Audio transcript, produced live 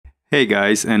Hey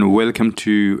guys, and welcome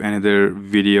to another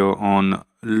video on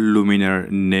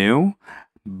Luminar Neo.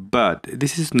 But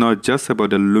this is not just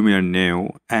about the Luminar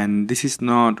Neo, and this is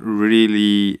not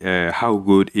really how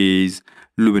good is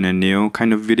Luminar Neo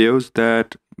kind of videos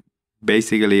that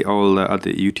basically all the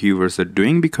other YouTubers are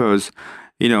doing, because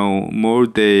more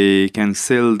they can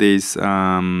sell this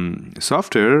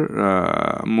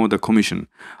software, more the commission.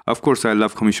 Of course, I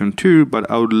love commission too,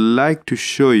 but I would like to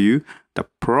show you the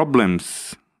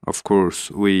problems, of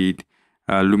course, with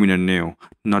Luminar Neo.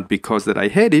 Not because that I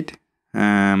hate it,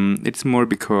 it's more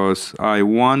because I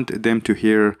want them to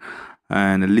hear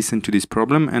and listen to this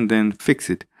problem and then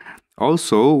fix it.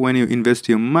 Also, when you invest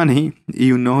your money,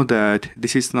 you know that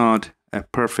this is not a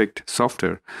perfect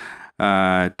software.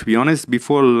 To be honest,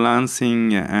 before launching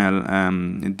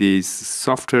this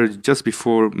software, just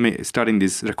before starting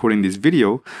recording this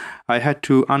video, I had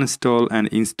to uninstall and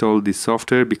install this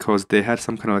software because they had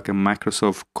some kind of like a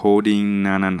Microsoft coding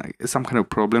and some kind of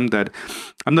problem that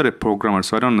I'm not a programmer,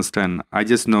 so I don't understand. I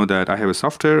just know that I have a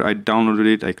software, I downloaded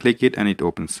it, I click it, and it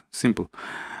opens. Simple.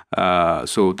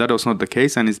 So that was not the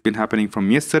case, and it's been happening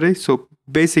from yesterday. So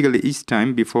basically, each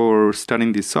time before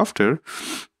starting this software,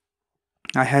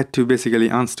 I had to basically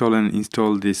uninstall and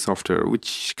install this software,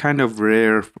 which kind of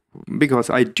rare because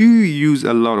I do use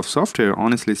a lot of software.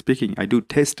 Honestly speaking, I do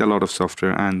test a lot of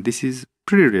software, and this is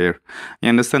pretty rare. I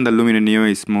understand that Luminar Neo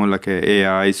is more like a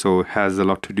AI, so it has a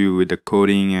lot to do with the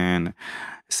coding and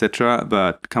etc.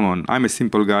 But come on, I'm a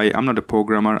simple guy. I'm not a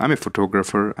programmer. I'm a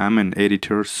photographer. I'm an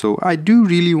editor. So I do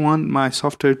really want my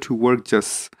software to work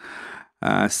just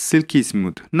silky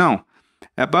smooth. Now,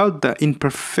 about the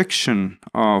imperfection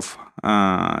of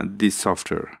this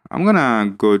software, I'm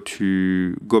gonna go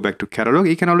back to catalog.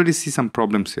 You can already see some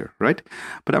problems here, right?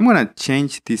 But I'm gonna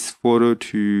change this photo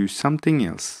to something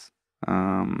else.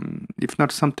 If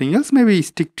not something else, maybe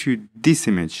stick to this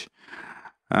image.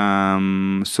 So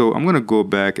I'm gonna go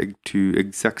back to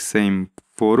exact same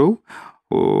photo.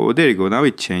 Oh, there you go. Now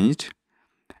it changed.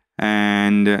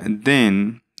 And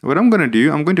then what I'm gonna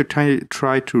do, I'm going to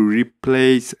try to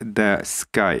replace the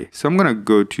sky. So I'm gonna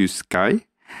go to sky,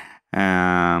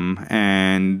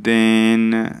 and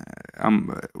then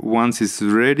once it's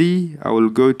ready, I will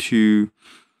go to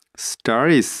star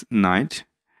is night,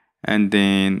 and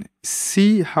then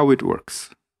see how it works.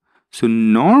 So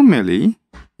normally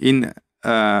in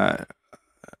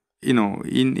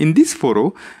in this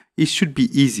photo, it should be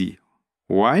easy.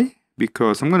 Why?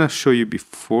 Because I'm gonna show you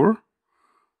before,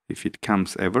 if it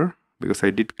comes ever, because I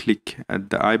did click at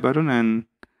the I button and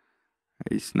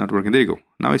it's not working. There you go.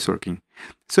 Now it's working.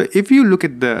 So if you look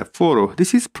at the photo,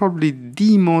 this is probably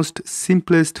the most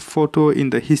simplest photo in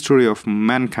the history of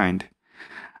mankind.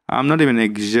 I'm not even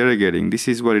exaggerating. This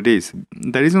is what it is.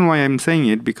 The reason why I'm saying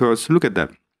it, because look at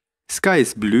that. Sky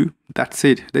is blue. That's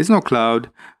it. There's no cloud.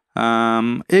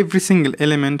 Every single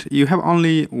element, you have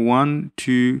only 1,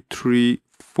 2, 3,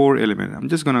 4 elements. I'm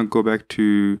just gonna go back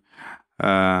to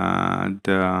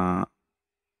the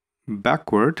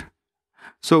backward.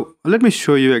 So let me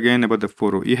show you again about the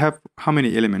photo. You have how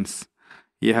many elements?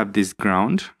 You have this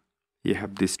ground, you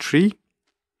have this tree,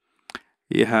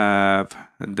 you have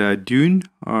the dune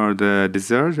or the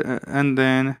desert, and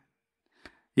then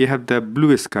you have the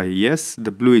blue sky. Yes,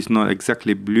 the blue is not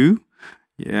exactly blue.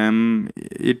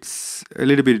 It's a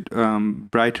little bit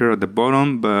brighter at the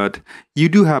bottom, but you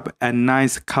do have a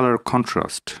nice color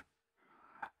contrast,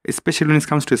 especially when it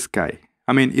comes to sky.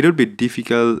 I mean, it would be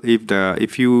difficult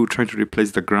if you try to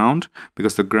replace the ground,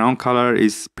 because the ground color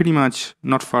is pretty much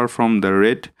not far from the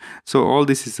red. So all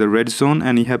this is a red zone,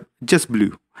 and you have just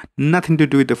blue, nothing to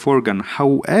do with the foreground.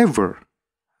 However,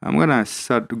 I'm gonna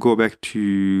go back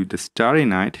to the starry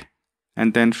night,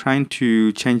 and then trying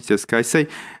to change the sky. Say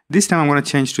this time I'm gonna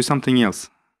change to something else.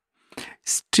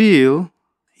 Still,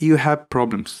 you have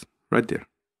problems right there.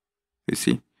 You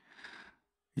see,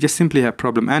 you just simply have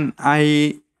problem, and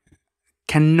I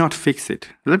cannot fix it.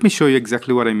 Let me show you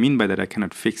exactly what I mean by that. I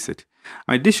cannot fix it.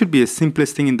 I mean, this should be the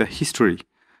simplest thing in the history.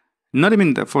 Not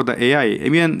even for the AI.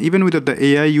 Even without the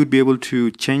AI, you'd be able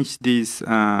to change this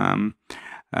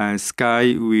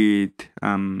sky with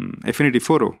Affinity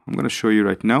photo. I'm going to show you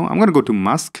right now. I'm going to go to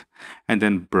mask and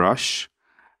then brush,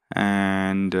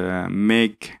 and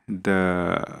make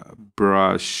the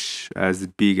brush as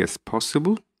big as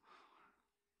possible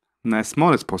and as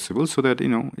small as possible, so that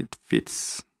it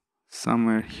fits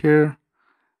somewhere here,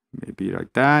 maybe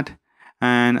like that.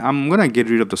 And I'm gonna get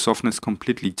rid of the softness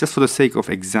completely, just for the sake of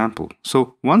example.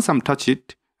 So once I'm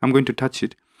going to touch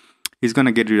it, it's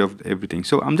gonna get rid of everything.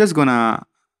 So I'm just gonna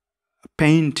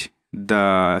paint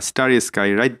the starry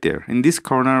sky right there in this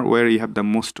corner where you have the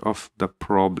most of the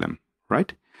problem,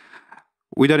 right?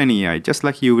 without any AI, just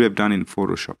like you would have done in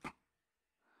Photoshop.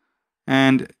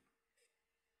 And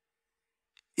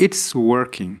it's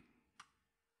working-ish.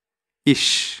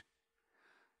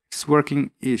 It's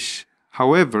working-ish.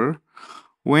 However,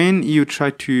 when you try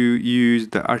to use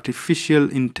the artificial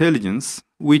intelligence,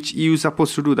 which you're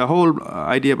supposed to do, the whole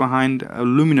idea behind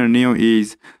Luminar Neo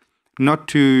is not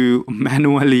to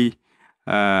manually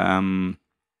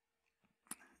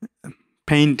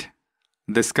paint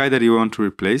the sky that you want to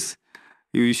replace.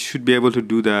 You should be able to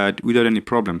do that without any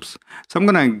problems. So I'm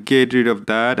gonna get rid of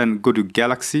that and go to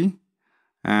Galaxy,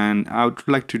 and I would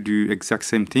like to do exact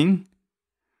same thing.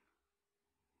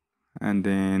 And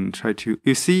then try to,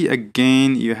 you see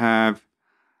again, you have,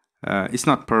 it's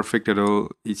not perfect at all.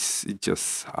 It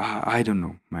just, I don't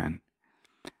know, man.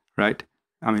 Right?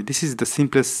 I mean, this is the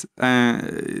simplest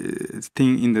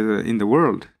thing in the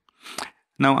world.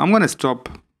 Now I'm gonna stop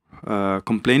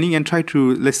complaining and try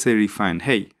to, let's say, refine.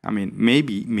 Hey, I mean,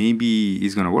 maybe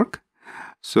it's gonna work.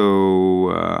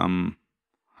 So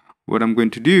what I'm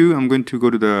going to do, I'm going to go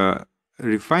to the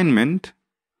refinement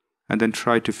and then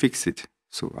try to fix it.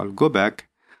 So I'll go back,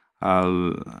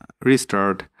 I'll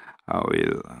restart, I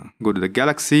will go to the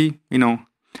Galaxy,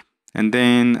 and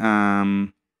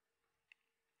then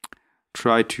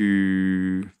try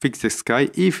to fix the sky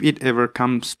if it ever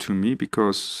comes to me,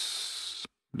 because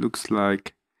looks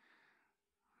like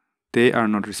they are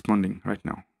not responding right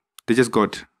now. They just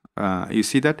got, you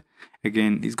see that?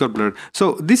 Again, it's got blurred.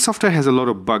 So this software has a lot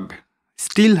of bugs.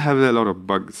 Still have a lot of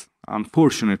bugs,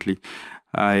 unfortunately.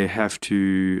 I have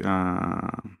to,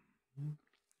 I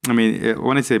mean,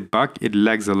 when I say bug, it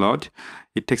lags a lot.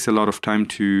 It takes a lot of time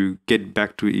to get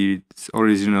back to its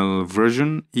original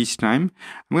version each time.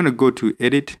 I'm going to go to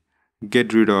edit,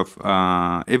 get rid of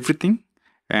everything,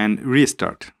 and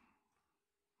restart.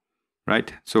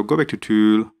 Right? So go back to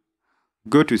tool,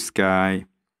 go to sky,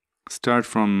 start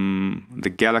from the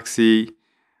Galaxy.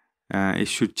 It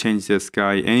should change the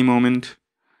sky any moment.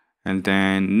 And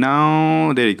then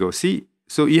now, there you go. See?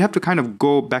 So you have to kind of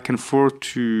go back and forth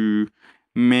to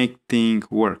make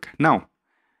things work. Now,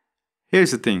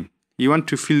 here's the thing. You want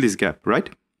to fill this gap, right?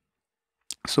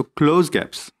 So close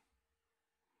gaps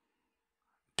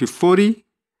to 40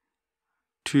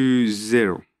 to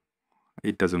 0.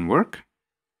 It doesn't work.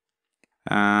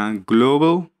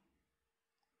 Global.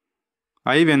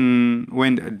 I even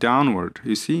went downward.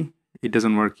 You see? It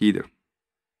doesn't work either.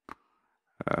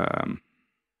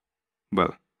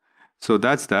 Well, so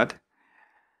that's that.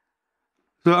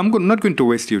 So I'm not going to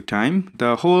waste your time.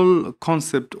 The whole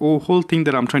concept or whole thing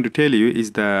that I'm trying to tell you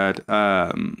is that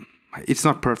it's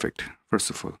not perfect,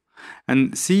 first of all.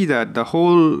 And see that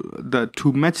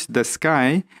to match the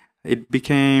sky, it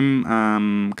became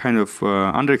kind of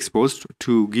underexposed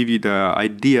to give you the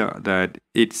idea that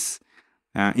it's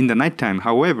in the nighttime.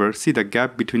 However, see the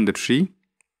gap between the tree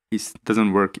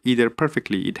doesn't work either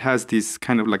perfectly. It has this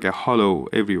kind of like a hollow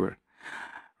everywhere,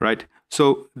 right?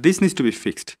 So this needs to be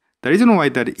fixed. The reason why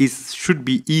that should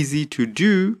be easy to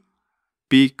do,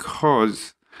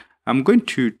 because I'm going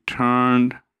to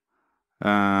turn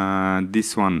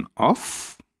this one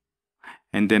off,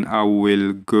 and then I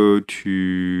will go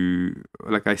to,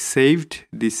 like, I saved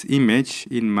this image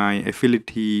in my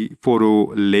Affinity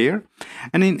photo layer,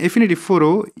 and in Affinity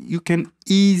photo you can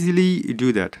easily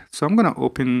do that. So I'm gonna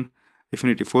open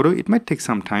Affinity photo. It might take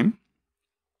some time,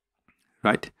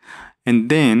 right? And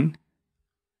then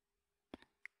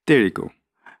there you go.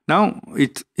 Now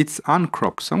it's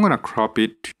uncropped, so I'm gonna crop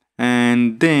it,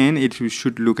 and then it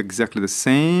should look exactly the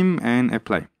same and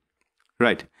apply.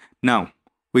 Right, now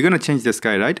we're gonna change the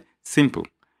sky, right? Simple.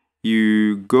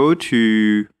 You go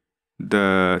to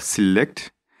the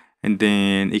select, and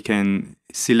then you can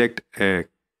select a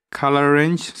color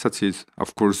range, such as,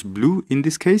 of course, blue in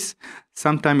this case.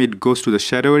 Sometimes it goes to the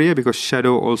shadow area, because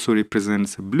shadow also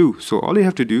represents blue. So all you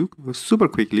have to do super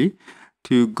quickly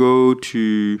to go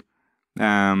to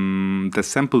the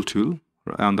sample tool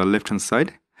on the left hand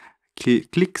side,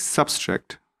 click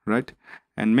subtract, right,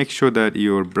 and make sure that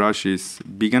your brush is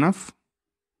big enough.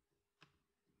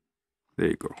 There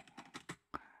you go.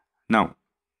 Now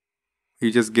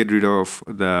you just get rid of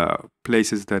the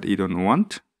places that you don't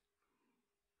want,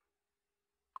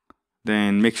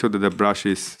 then make sure that the brush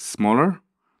is smaller,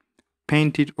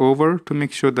 paint it over to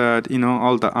make sure that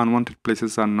all the unwanted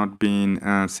places are not being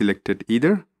selected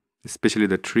either, especially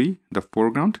the tree, the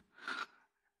foreground.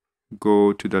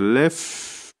 Go to the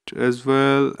left as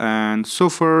well, and so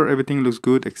far everything looks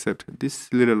good except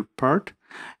this little part.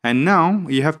 And now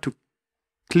you have to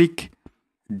click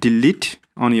delete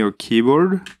on your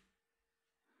keyboard,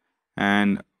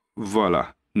 and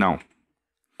voila. Now,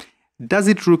 does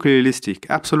it look realistic?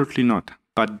 Absolutely not.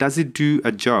 but does it do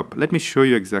a job? Let me show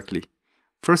you exactly.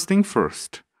 First thing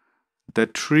first, the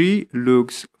tree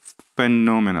looks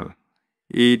phenomenal.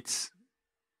 It's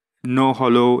no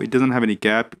hollow, it doesn't have any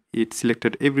gap, it's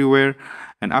selected everywhere.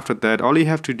 And after that, all you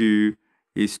have to do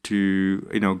is to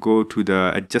go to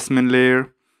the adjustment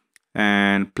layer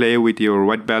and play with your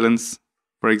white balance,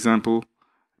 for example,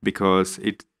 because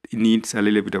it needs a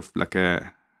little bit of like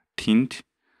a tint,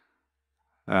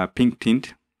 pink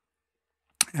tint.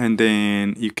 And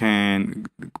then you can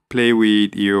play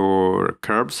with your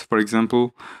curves. For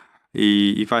example,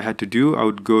 if I had to do, I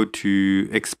would go to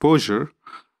exposure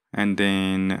and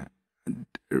then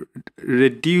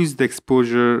reduce the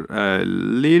exposure a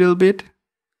little bit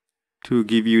to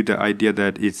give you the idea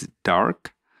that it's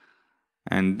dark.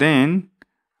 And then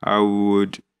I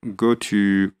would go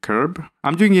to curve.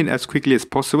 I'm doing it as quickly as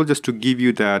possible just to give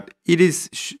you that it is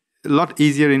a lot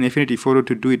easier in Affinity Photo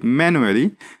to do it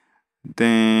manually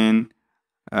than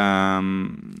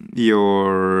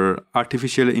your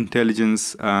artificial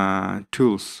intelligence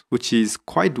tools, which is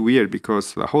quite weird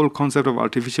because the whole concept of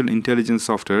artificial intelligence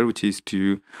software, which is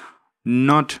to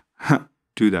not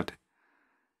do that,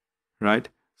 right?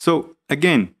 So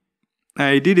again,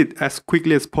 I did it as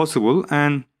quickly as possible,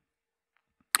 and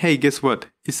hey, guess what?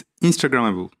 It's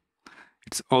Instagrammable.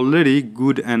 It's already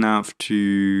good enough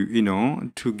to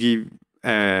to give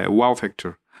a wow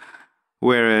factor.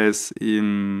 Whereas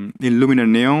in Luminar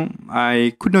Neo,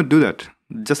 I could not do that.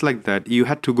 Just like that, you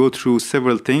had to go through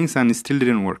several things and it still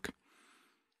didn't work.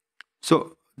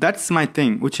 So that's my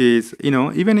thing, which is,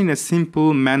 even in a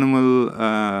simple manual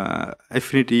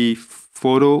Affinity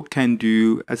Photo can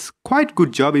do a quite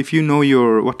good job if you know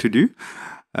what to do.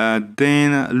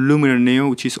 Then Luminar Neo,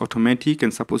 which is automatic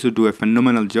and supposed to do a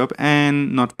phenomenal job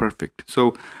and not perfect.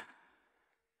 So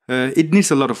it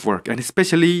needs a lot of work, and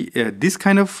especially this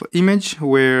kind of image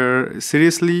where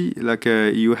seriously, like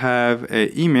you have an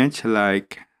image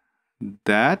like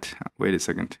that. Wait a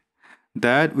second.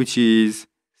 That which is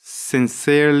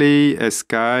sincerely a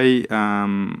sky. I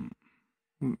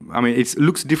mean, it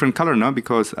looks different color now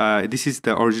because this is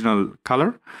the original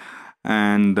color,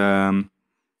 and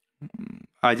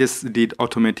I just did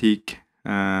automatic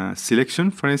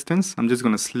selection. For instance, I'm just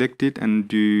going to select it and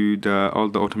do all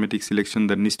the automatic selection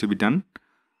that needs to be done,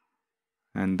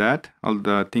 and all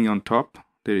the thing on top.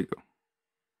 There you go.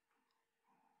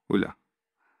 Hula.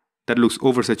 That looks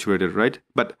oversaturated, right?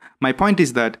 But my point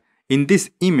is that in this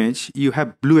image you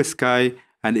have blue sky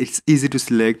and it's easy to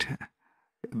select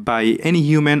by any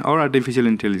human or artificial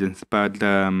intelligence, but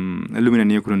Luminar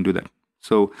Neo couldn't do that.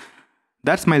 So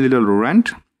that's my little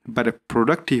rant, but a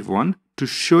productive one, to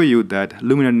show you that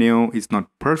Luminar Neo is not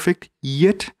perfect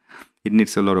yet. It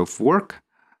needs a lot of work,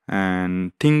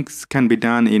 and things can be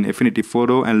done in Affinity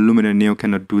Photo, and Luminar Neo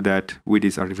cannot do that with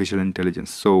its artificial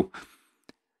intelligence. So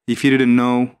if you didn't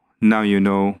know, now you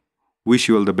know. Wish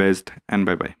you all the best, and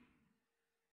bye-bye.